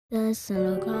The sun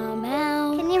will come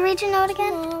out. Can you read your note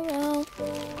again? Tomorrow.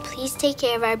 Please take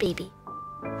care of our baby.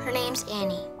 Her name's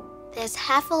Annie. There's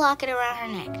half a locket around her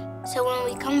neck. So when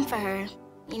we come for her,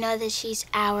 you know that she's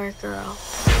our girl.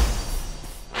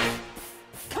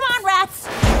 Come on, rats!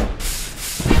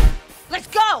 Let's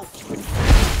go!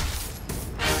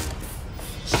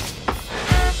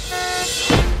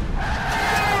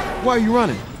 Why are you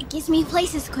running? It gets me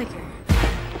places quicker.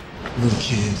 Little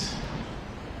kids.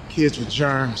 Kids with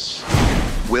germs.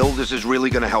 Will, this is really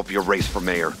gonna help your race for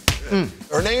mayor.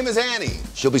 Her name is Annie.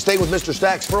 She'll be staying with Mr.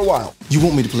 Stacks for a while. You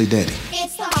want me to play daddy?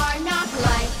 It's the hard knock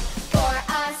life for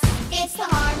us. It's the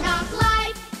hard knock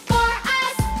life for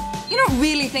us. You're not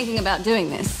really thinking about doing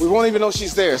this. We won't even know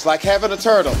she's there. It's like having a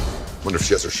turtle. Wonder if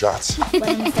she has her shots. One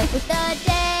step with the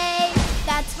day,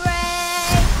 that's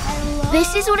great.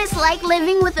 This is what it's like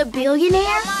living with a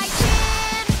billionaire?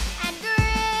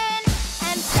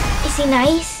 Is he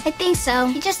nice? I think so.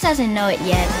 He just doesn't know it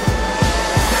yet.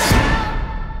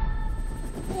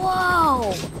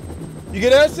 Whoa! You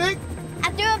get airsick?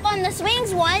 I threw up on the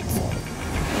swings once.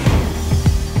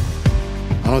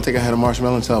 I don't think I had a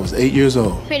marshmallow until I was 8 years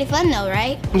old. Pretty fun though,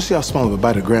 right? Let me see how small of a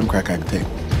bite of graham cracker I can take.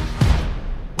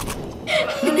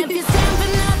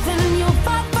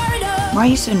 Why are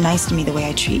you so nice to me the way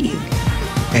I treat you?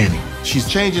 Annie, she's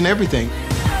changing everything.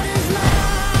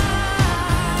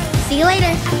 See you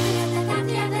later.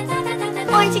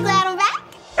 Aren't you glad I'm back?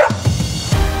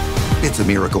 It's a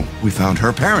miracle. We found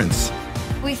her parents.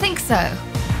 We think so.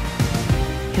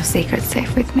 Your secret's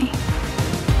safe with me.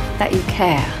 That you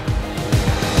care.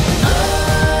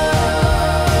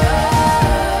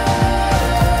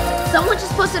 Someone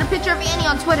just posted a picture of Annie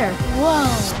on Twitter.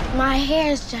 Whoa, my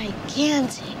hair is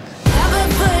gigantic.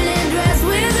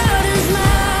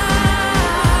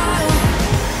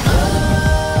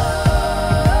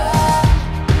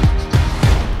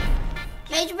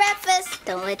 Made your breakfast.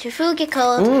 Don't let your food get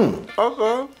cold.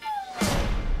 Okay.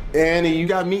 Annie, you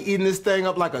got me eating this thing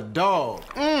up like a dog.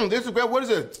 This is great. What is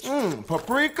it?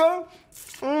 Paprika?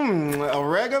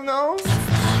 Oregano?